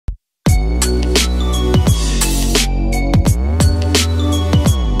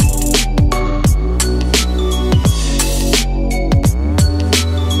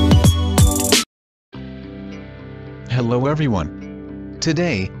everyone.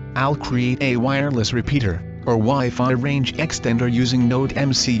 Today, I'll create a wireless repeater, or Wi-Fi range extender using Node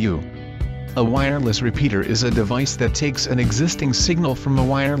MCU. A wireless repeater is a device that takes an existing signal from a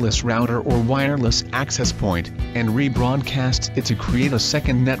wireless router or wireless access point, and rebroadcasts it to create a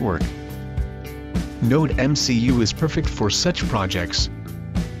second network. Node MCU is perfect for such projects.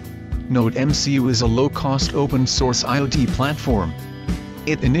 Node MCU is a low-cost open-source IoT platform.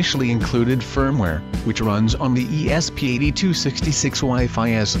 It initially included firmware, which runs on the ESP8266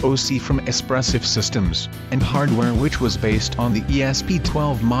 Wi-Fi SoC from Espressif Systems, and hardware which was based on the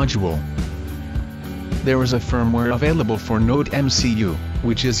ESP12 module. There is a firmware available for Node MCU,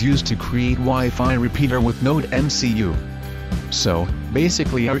 which is used to create Wi-Fi repeater with Node MCU. So,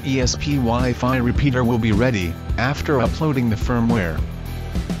 basically our ESP Wi-Fi repeater will be ready, after uploading the firmware.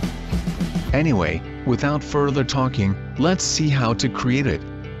 Anyway, without further talking, let's see how to create it.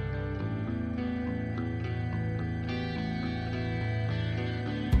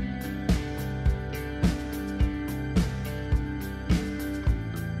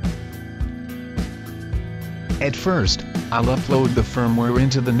 At first, I'll upload the firmware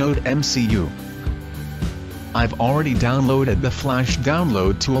into the Node MCU. I've already downloaded the Flash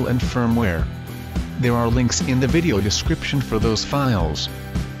download tool and firmware. There are links in the video description for those files.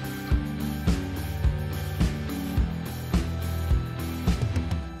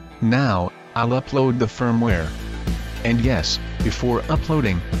 Now, I'll upload the firmware. And yes, before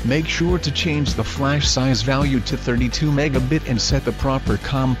uploading, make sure to change the flash size value to 32 megabit and set the proper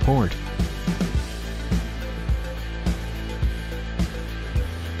COM port.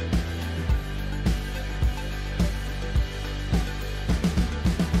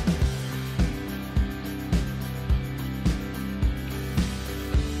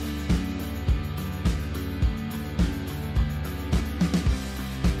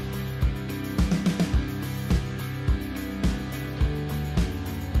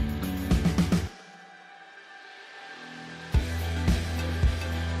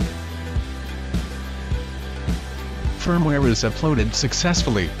 Firmware is uploaded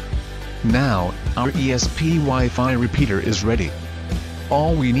successfully. Now, our ESP Wi-Fi repeater is ready.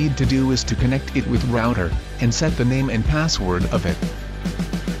 All we need to do is to connect it with router, and set the name and password of it.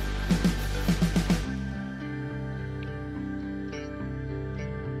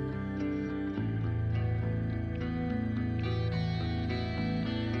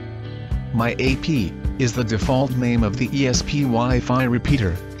 My AP is the default name of the ESP Wi-Fi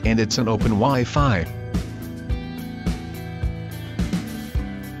repeater, and it's an open Wi-Fi.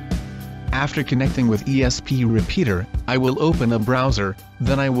 After connecting with ESP repeater, I will open a browser,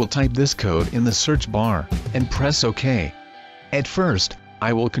 then I will type this code in the search bar, and press OK. At first,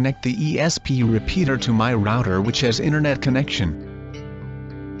 I will connect the ESP repeater to my router which has internet connection.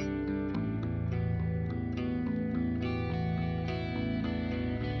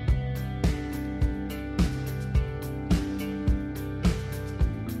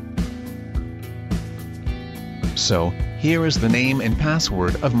 So, here is the name and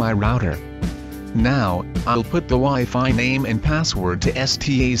password of my router. Now, I'll put the Wi-Fi name and password to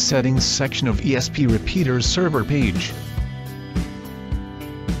STA settings section of ESP repeater's server page.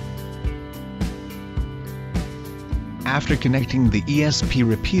 After connecting the ESP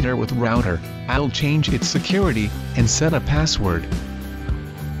repeater with router, I'll change its security and set a password.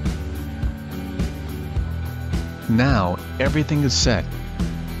 Now, everything is set.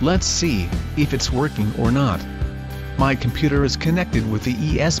 Let's see if it's working or not. My computer is connected with the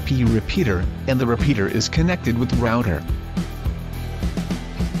ESP repeater, and the repeater is connected with router.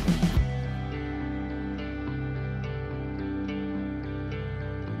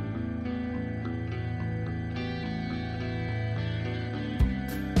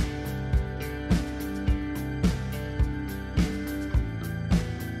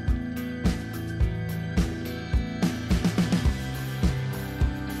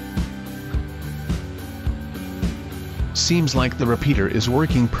 Seems like the repeater is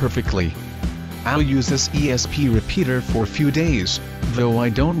working perfectly. I'll use this ESP repeater for a few days, though I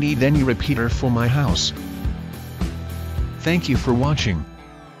don't need any repeater for my house. Thank you for watching.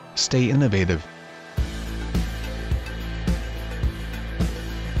 Stay innovative.